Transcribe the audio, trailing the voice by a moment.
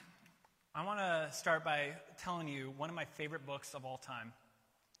I want to start by telling you one of my favorite books of all time.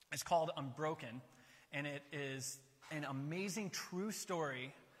 It's called Unbroken, and it is an amazing true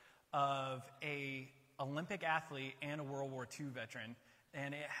story of a Olympic athlete and a World War II veteran.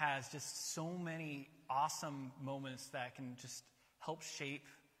 And it has just so many awesome moments that can just help shape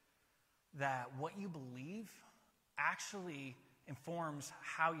that what you believe actually informs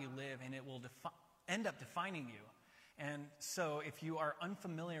how you live, and it will end up defining you. And so if you are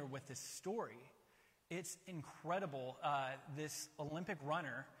unfamiliar with this story, it's incredible. This Olympic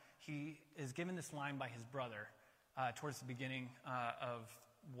runner, he is given this line by his brother towards the beginning of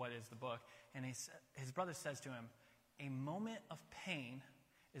what is the book. And his brother says to him, "A moment of pain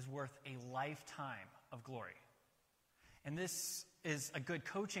is worth a lifetime of glory." And this is a good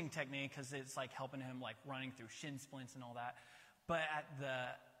coaching technique because it's like helping him like running through shin splints and all that. But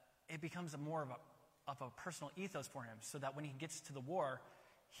it becomes more of a personal ethos for him, so that when he gets to the war,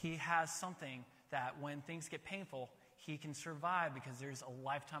 he has something that when things get painful, he can survive because there's a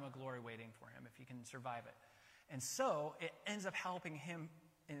lifetime of glory waiting for him if he can survive it. And so it ends up helping him,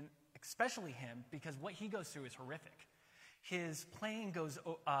 and especially him, because what he goes through is horrific. His plane goes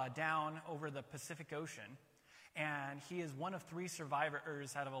down over the Pacific Ocean, and he is one of 3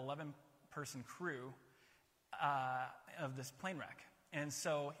 survivors out of 11-person crew of this plane wreck. And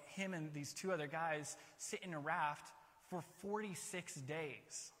so him and these 2 other guys sit in a raft for 46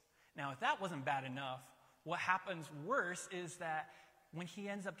 days. Now, if that wasn't bad enough, what happens worse is that when he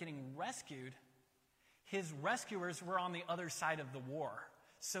ends up getting rescued, his rescuers were on the other side of the war.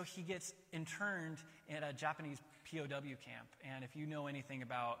 So he gets interned at a Japanese POW camp. And if you know anything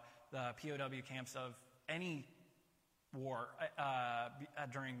about the POW camps of any war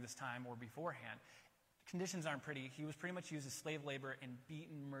during this time or beforehand, conditions aren't pretty. He was pretty much used as slave labor and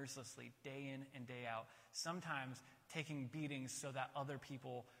beaten mercilessly day in and day out, sometimes taking beatings so that other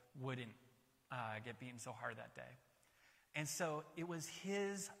people wouldn't get beaten so hard that day. And so it was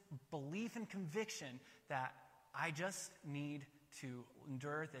his belief and conviction that I just need to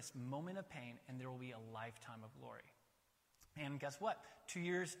endure this moment of pain and there will be a lifetime of glory. And guess what? 2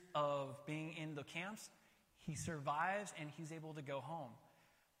 years of being in the camps, he survives and he's able to go home.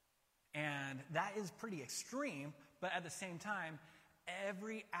 And that is pretty extreme, but at the same time,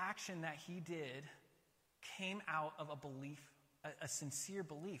 every action that he did came out of a belief, a sincere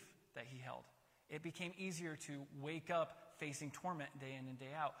belief that he held. It became easier to wake up facing torment day in and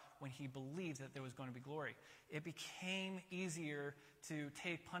day out when he believed that there was going to be glory. It became easier to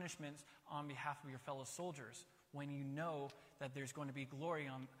take punishments on behalf of your fellow soldiers when you know that there's going to be glory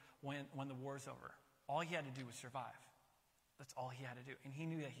when the war's over. All he had to do was survive. That's all he had to do. And he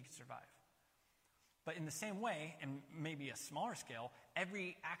knew that he could survive. But in the same way, and maybe a smaller scale,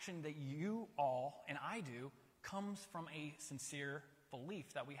 every action that you all and I do comes from a sincere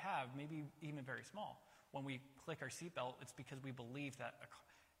belief that we have, maybe even very small. When we click our seatbelt, it's because we believe that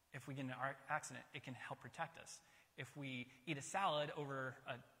if we get in an accident, it can help protect us. If we eat a salad over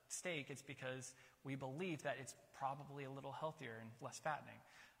a steak, it's because we believe that it's probably a little healthier and less fattening.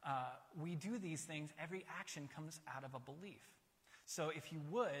 We do these things, every action comes out of a belief. So if you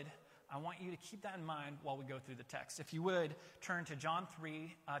would, I want you to keep that in mind while we go through the text. If you would, turn to John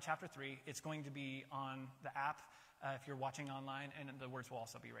 3, chapter 3. It's going to be on the app if you're watching online, and the words will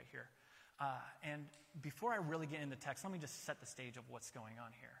also be right here. And before I really get into the text, let me just set the stage of what's going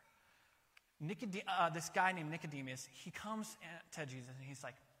on here. This guy named Nicodemus, he comes to Jesus, and he's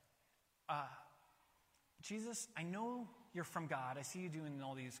like, Jesus, I know you're from God. I see you doing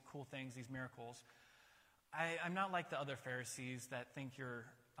all these cool things, these miracles. I'm not like the other Pharisees that think you're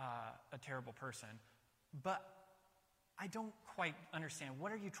a terrible person, but I don't quite understand.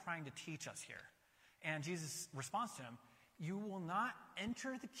 What are you trying to teach us here? And Jesus responds to him, you will not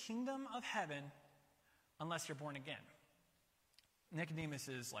enter the kingdom of heaven unless you're born again. Nicodemus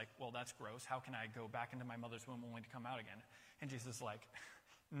is like, well, that's gross. How can I go back into my mother's womb only to come out again? And Jesus is like,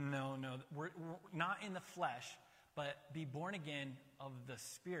 no, we're not in the flesh, but be born again of the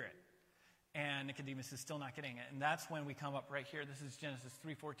Spirit. And Nicodemus is still not getting it. And that's when we come up right here. This is Genesis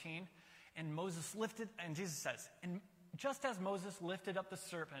 3:14. And Jesus says, and just as Moses lifted up the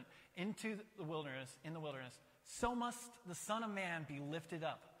serpent in the wilderness, so must the Son of Man be lifted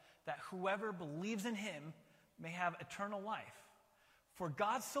up, that whoever believes in him may have eternal life. For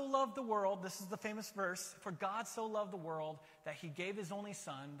God so loved the world, this is the famous verse, for God so loved the world that he gave his only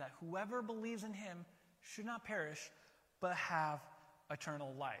Son, that whoever believes in him should not perish, but have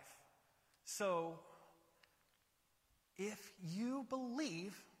eternal life. So, if you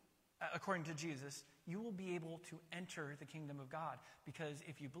believe, according to Jesus, you will be able to enter the kingdom of God. Because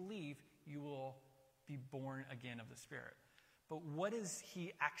if you believe, you will be born again of the Spirit. but what is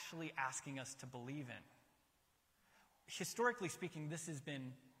he actually asking us to believe in? Historically speaking, this has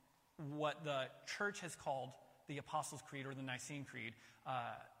been what the church has called the Apostles' Creed or the Nicene Creed.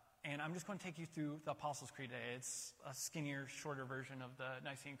 And I'm just going to take you through the Apostles' Creed today. It's a skinnier, shorter version of the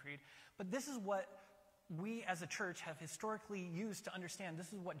Nicene Creed. But this is what we as a church have historically used to understand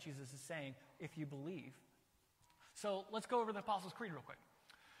this is what Jesus is saying if you believe. So let's go over the Apostles' Creed real quick.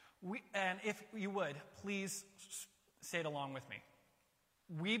 And if you would, please say it along with me.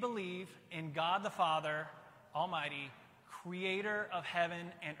 We believe in God the Father Almighty, creator of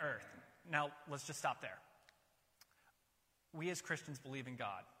heaven and earth. Now, let's just stop there. We as Christians believe in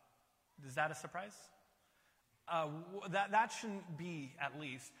God. Is that a surprise? That shouldn't be, at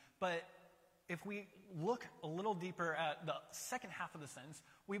least. But if we look a little deeper at the second half of the sentence,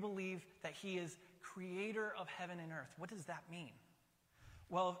 we believe that he is creator of heaven and earth. What does that mean?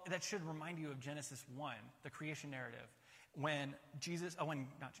 Well, that should remind you of Genesis 1, the creation narrative. When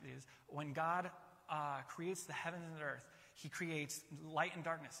God creates the heavens and the earth, he creates light and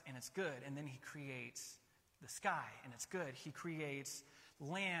darkness, and it's good. And then he creates the sky, and it's good. He creates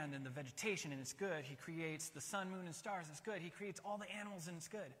land and the vegetation, and it's good. He creates the sun, moon, and stars, and it's good. He creates all the animals, and it's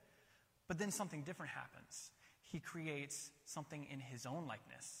good. But then something different happens. He creates something in his own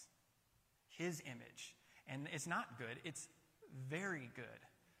likeness, his image. And it's not good. It's very good.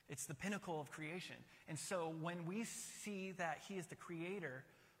 It's the pinnacle of creation. And so when we see that he is the creator,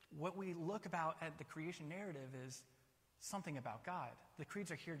 what we look about at the creation narrative is something about God. The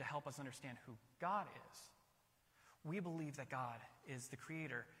creeds are here to help us understand who God is. We believe that God is the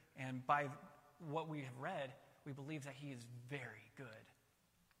creator, and by what we have read, we believe that he is very good.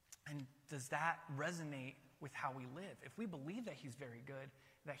 And does that resonate with how we live? If we believe that he's very good,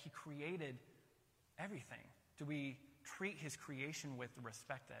 that he created everything, do we treat his creation with the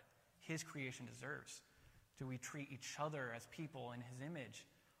respect that his creation deserves? Do we treat each other as people in his image,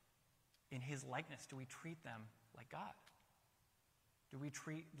 in his likeness? Do we treat them like God? Do we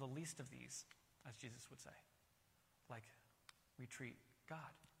treat the least of these, as Jesus would say, like we treat God?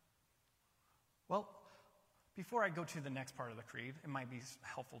 Well, before I go to the next part of the creed, it might be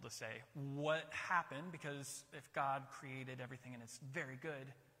helpful to say what happened, because if God created everything and it's very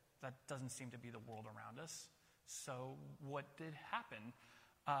good, that doesn't seem to be the world around us. So what did happen?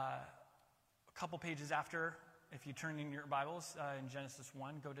 A couple pages after, if you turn in your Bibles in Genesis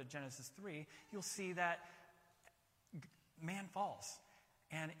 1, go to Genesis 3, you'll see that man falls.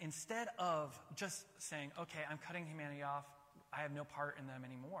 And instead of just saying, okay, I'm cutting humanity off, I have no part in them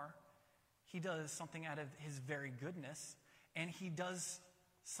anymore, he does something out of his very goodness, and he does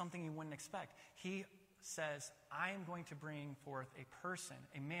something you wouldn't expect. He says, I am going to bring forth a person,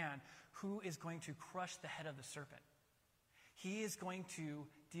 a man, who is going to crush the head of the serpent. He is going to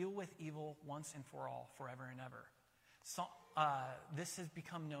deal with evil once and for all, forever and ever. So, this has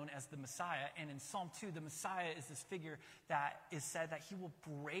become known as the Messiah, and in Psalm 2, the Messiah is this figure that is said that he will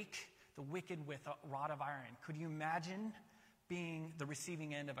break the wicked with a rod of iron. Could you imagine being the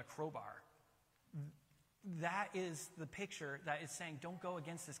receiving end of a crowbar? That is the picture that is saying, don't go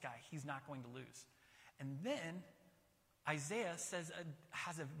against this guy. He's not going to lose. And then Isaiah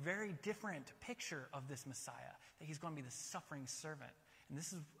has a very different picture of this Messiah, that he's going to be the suffering servant. And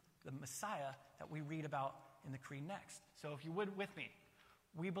this is the Messiah that we read about in the creed next. So if you would with me,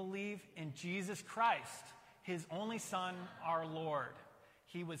 we believe in Jesus Christ, his only Son, our Lord.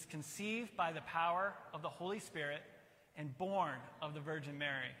 He was conceived by the power of the Holy Spirit and born of the Virgin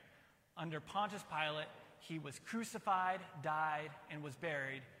Mary. Under Pontius Pilate, he was crucified, died, and was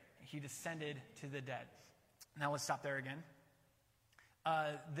buried. He descended to the dead. Now let's stop there again.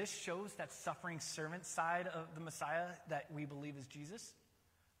 This shows that suffering servant side of the Messiah that we believe is Jesus.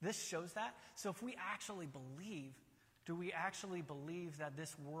 This shows that. So if we actually believe, do we actually believe that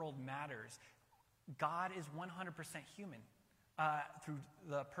this world matters? God is 100% human through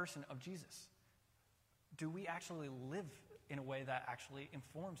the person of Jesus. Do we actually live in a way that actually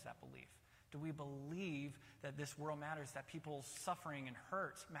informs that belief? Do we believe that this world matters, that people's suffering and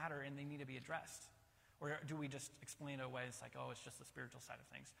hurts matter and they need to be addressed? Or do we just explain it away? It's like, oh, it's just the spiritual side of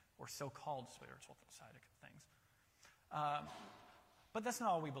things, or so-called spiritual side of things. But that's not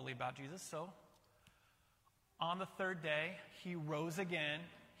all we believe about Jesus. So on the third day, he rose again.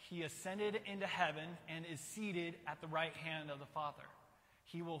 He ascended into heaven and is seated at the right hand of the Father.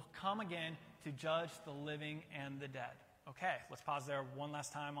 He will come again to judge the living and the dead. Okay, let's pause there one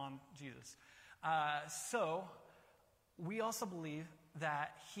last time on Jesus. So we also believe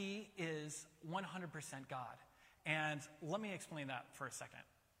that he is 100% God. And let me explain that for a second.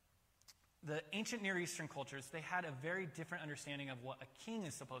 The ancient Near Eastern cultures, they had a very different understanding of what a king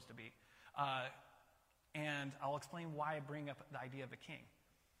is supposed to be. And I'll explain why I bring up the idea of a king.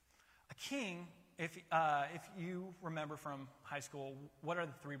 A king, if you remember from high school, what are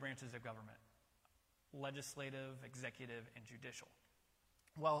the three branches of government? Legislative, executive, and judicial.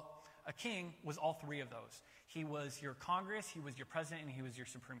 Well, a king was all three of those. He was your Congress, he was your president, and he was your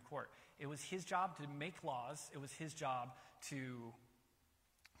Supreme Court. It was his job to make laws. It was his job to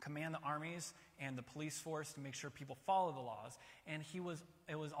command the armies and the police force to make sure people follow the laws. And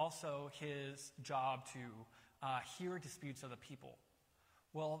it was also his job to hear disputes of the people.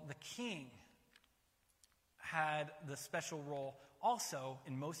 Well, the king had the special role also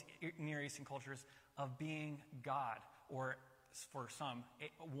in most Near Eastern cultures of being God, or for some,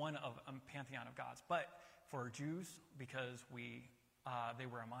 one of a pantheon of gods. But for Jews, because they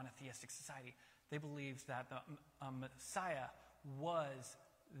were a monotheistic society, they believed that the Messiah was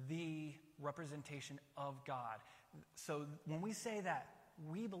the representation of God. So when we say that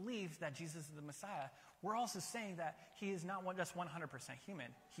we believe that Jesus is the Messiah, we're also saying that he is not just 100% human.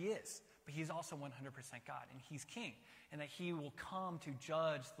 He is, but he's also 100% God, and he's king, and that he will come to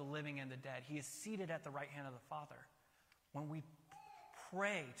judge the living and the dead. He is seated at the right hand of the Father. When we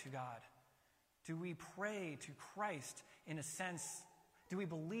pray to God, do we pray to Christ in a sense? Do we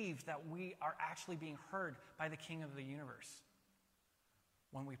believe that we are actually being heard by the King of the universe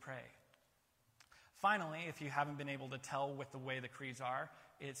when we pray? Finally, if you haven't been able to tell with the way the creeds are,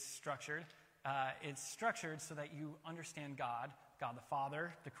 it's structured. It's structured so that you understand God the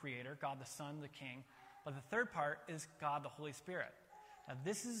Father, the Creator, God the Son, the King. But the third part is God the Holy Spirit. Now,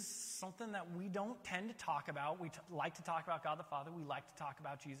 this is something that we don't tend to talk about. We like to talk about God the Father. We like to talk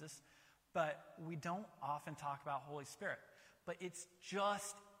about Jesus. But we don't often talk about Holy Spirit. But it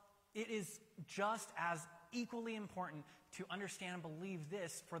is just as equally important to understand and believe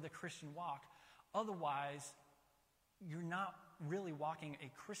this for the Christian walk. Otherwise, you're not really walking a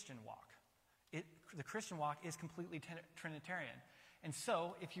Christian walk. The Christian walk is completely Trinitarian. And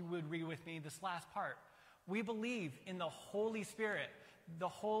so, if you would read with me this last part, we believe in the Holy Spirit, the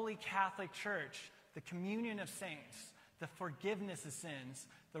Holy Catholic Church, the communion of saints, the forgiveness of sins,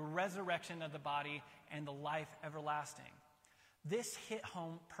 the resurrection of the body, and the life everlasting. This hit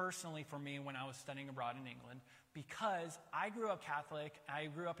home personally for me when I was studying abroad in England, because I grew up Catholic, I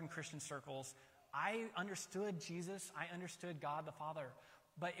grew up in Christian circles. I understood Jesus, I understood God the Father,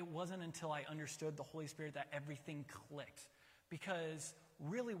 but it wasn't until I understood the Holy Spirit that everything clicked. Because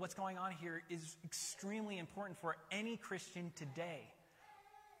really what's going on here is extremely important for any Christian today.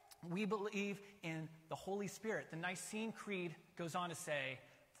 We believe in the Holy Spirit. The Nicene Creed goes on to say,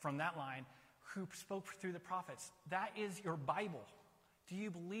 from that line, who spoke through the prophets. That is your Bible. Do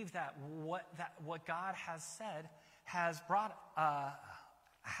you believe that what God has said has brought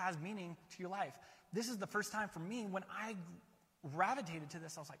has meaning to your life? This is the first time for me when I gravitated to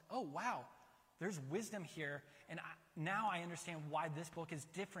this. I was like, oh wow, there's wisdom here, and now I understand why this book is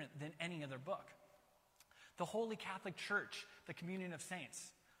different than any other book. The Holy Catholic Church, the communion of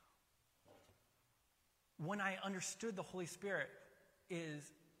saints. When I understood the Holy Spirit,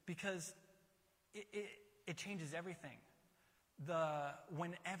 is because it changes everything.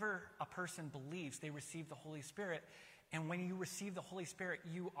 Whenever a person believes, they receive the Holy Spirit, and when you receive the Holy Spirit,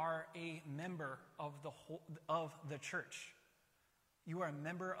 you are a member of the church. You are a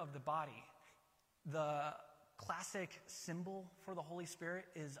member of the body. The classic symbol for the Holy Spirit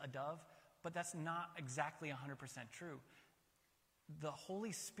is a dove, but that's not exactly 100% true. The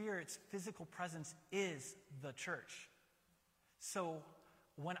Holy Spirit's physical presence is the church. So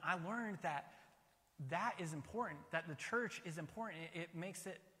when I learned that is important, that the church is important, it makes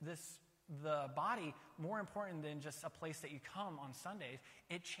the body more important than just a place that you come on Sundays.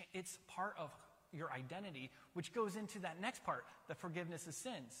 It's part of your identity, which goes into that next part, the forgiveness of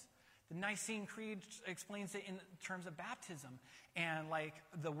sins. The Nicene Creed explains it in terms of baptism. And like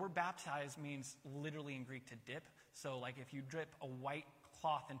the word baptize means literally in Greek to dip. So like if you dip a white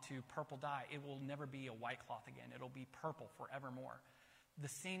cloth into purple dye, it will never be a white cloth again. It'll be purple forevermore. The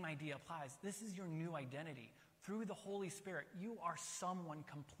same idea applies. This is your new identity. Through the Holy Spirit, you are someone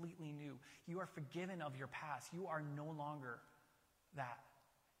completely new. You are forgiven of your past. You are no longer that.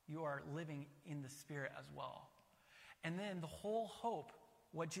 You are living in the Spirit as well. And then the whole hope,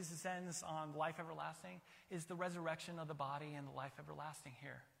 what Jesus ends on life everlasting, is the resurrection of the body and the life everlasting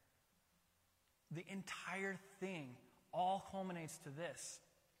here. The entire thing all culminates to this.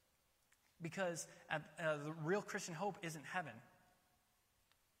 Because the real Christian hope isn't heaven.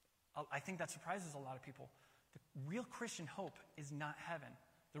 I think that surprises a lot of people. The real Christian hope is not heaven.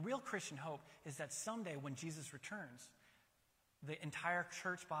 The real Christian hope is that someday when Jesus returns, the entire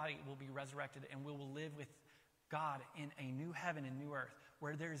church body will be resurrected and we will live with God in a new heaven and new earth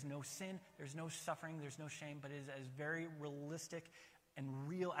where there is no sin, there's no suffering, there's no shame, but it is as very realistic and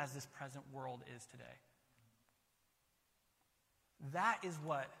real as this present world is today. That is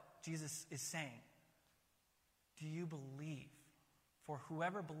what Jesus is saying. Do you believe? For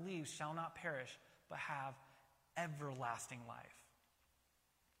whoever believes shall not perish, but have everlasting life.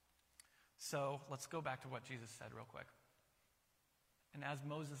 So let's go back to what Jesus said real quick. And as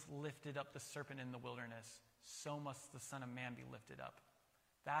Moses lifted up the serpent in the wilderness, so must the Son of Man be lifted up.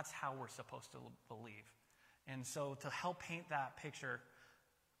 That's how we're supposed to believe. And so to help paint that picture,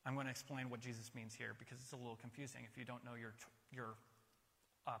 I'm going to explain what Jesus means here, because it's a little confusing if you don't know your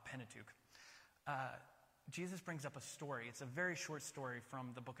Pentateuch. Jesus brings up a story. It's a very short story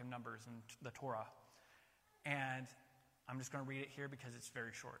from the book of Numbers and the Torah. And I'm just going to read it here because it's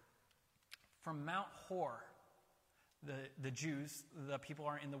very short. From Mount Hor, the Jews, the people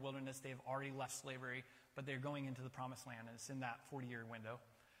are in the wilderness. They've already left slavery, but they're going into the promised land, and it's in that 40-year window.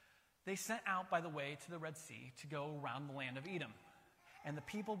 They sent out by the way to the Red Sea to go around the land of Edom. And the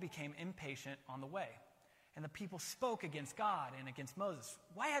people became impatient on the way. And the people spoke against God and against Moses.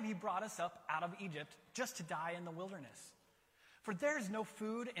 Why have you brought us up out of Egypt just to die in the wilderness? For there is no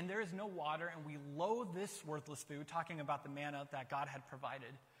food and there is no water, and we loathe this worthless food, talking about the manna that God had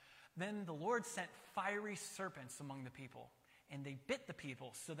provided. Then the Lord sent fiery serpents among the people, and they bit the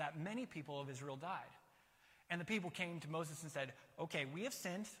people so that many people of Israel died. And the people came to Moses and said, okay, we have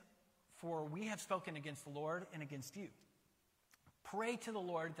sinned, for we have spoken against the Lord and against you. Pray to the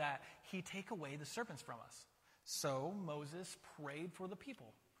Lord that he take away the serpents from us. So Moses prayed for the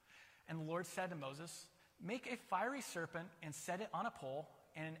people. And the Lord said to Moses, make a fiery serpent and set it on a pole,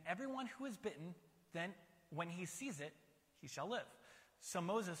 and everyone who is bitten, then when he sees it, he shall live. So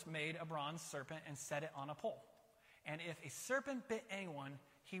Moses made a bronze serpent and set it on a pole. And if a serpent bit anyone,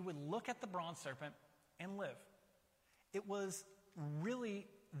 he would look at the bronze serpent and live. It was really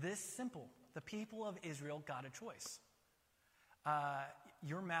this simple. The people of Israel got a choice.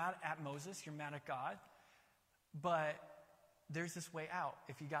 You're mad at Moses, you're mad at God, but there's this way out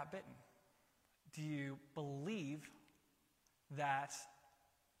if you got bitten. Do you believe that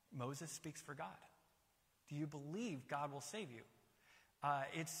Moses speaks for God? Do you believe God will save you?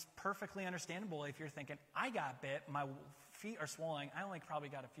 It's perfectly understandable if you're thinking, I got bit, my feet are swelling, I only probably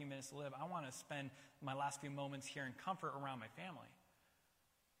got a few minutes to live, I want to spend my last few moments here in comfort around my family.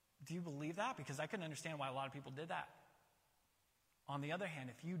 Do you believe that? Because I couldn't understand why a lot of people did that. On the other hand,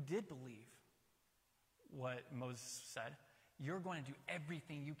 if you did believe what Moses said, you're going to do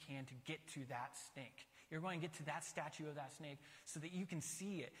everything you can to get to that snake. You're going to get to that statue of that snake so that you can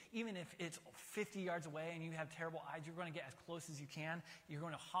see it. Even if it's 50 yards away and you have terrible eyes, you're going to get as close as you can. You're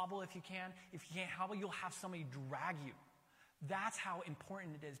going to hobble if you can. If you can't hobble, you'll have somebody drag you. That's how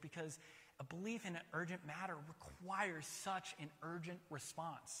important it is, because a belief in an urgent matter requires such an urgent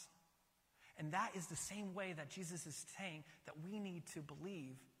response. And that is the same way that Jesus is saying that we need to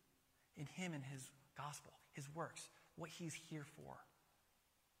believe in him and his gospel, his works, what he's here for.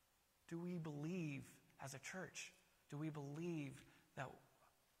 Do we believe as a church? Do we believe that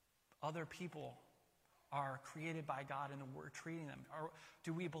other people are created by God and we're treating them? Or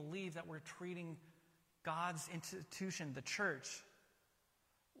do we believe that we're treating God's institution, the church,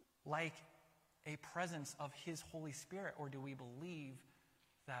 like a presence of his Holy Spirit? Or do we believe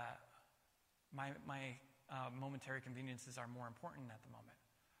that my momentary conveniences are more important at the moment?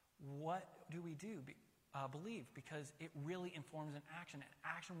 What do we do? Believe, because it really informs an action, and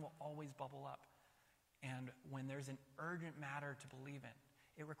action will always bubble up. And when there's an urgent matter to believe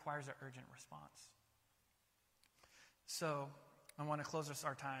in, it requires an urgent response. So I want to close this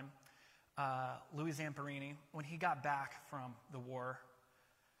our time. Louis Zamperini, when he got back from the war,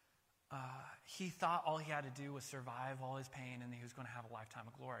 he thought all he had to do was survive all his pain and he was going to have a lifetime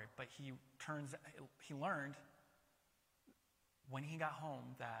of glory. But he learned when he got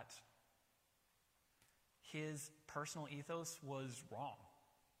home that his personal ethos was wrong.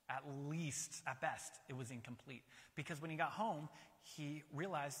 At least, at best, it was incomplete. Because when he got home, he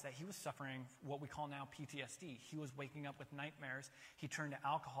realized that he was suffering what we call now PTSD. He was waking up with nightmares. He turned to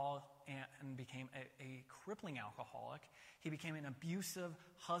alcohol and became a crippling alcoholic. He became an abusive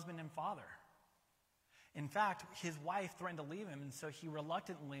husband and father. In fact, his wife threatened to leave him, and so he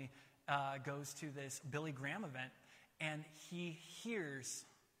reluctantly goes to this Billy Graham event, and he hears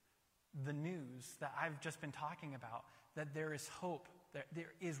the news that I've just been talking about, that there is hope, that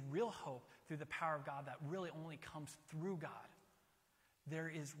there is real hope through the power of God that really only comes through God.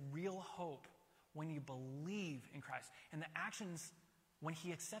 There is real hope when you believe in Christ. And the actions, when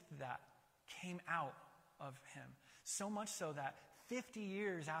he accepted that, came out of him. So much so that 50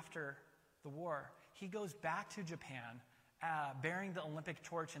 years after the war, he goes back to Japan bearing the Olympic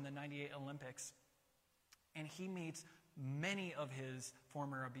torch in the 98 Olympics. And he meets many of his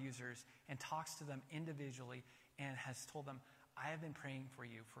former abusers and talks to them individually and has told them, I have been praying for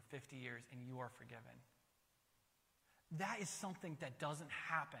you for 50 years and you are forgiven. That is something that doesn't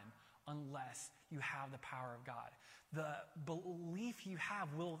happen unless you have the power of God. The belief you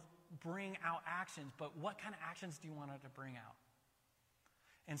have will bring out actions, but what kind of actions do you want it to bring out?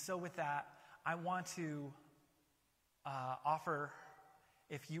 And so with that, I want to offer,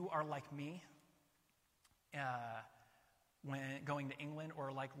 if you are like me, when going to England,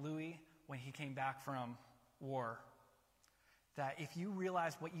 or like Louis when he came back from war, that if you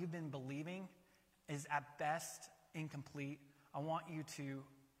realize what you've been believing is at best incomplete, I want you to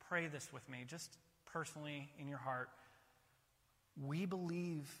pray this with me, just personally in your heart. We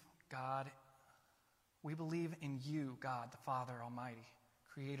believe, God, we believe in you, God, the Father Almighty,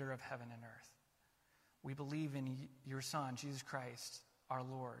 creator of heaven and earth. We believe in your Son, Jesus Christ, our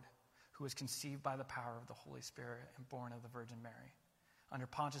Lord, who was conceived by the power of the Holy Spirit and born of the Virgin Mary. Under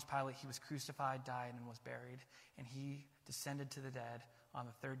Pontius Pilate, he was crucified, died, and was buried, and he descended to the dead. On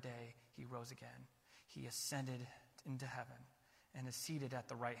the third day, he rose again. He ascended into heaven and is seated at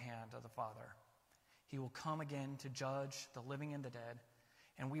the right hand of the Father. He will come again to judge the living and the dead.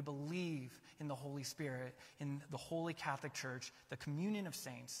 And we believe in the Holy Spirit, in the Holy Catholic Church, the communion of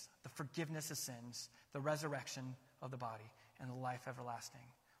saints, the forgiveness of sins, the resurrection of the body, and the life everlasting.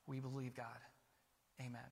 We believe God. Amen.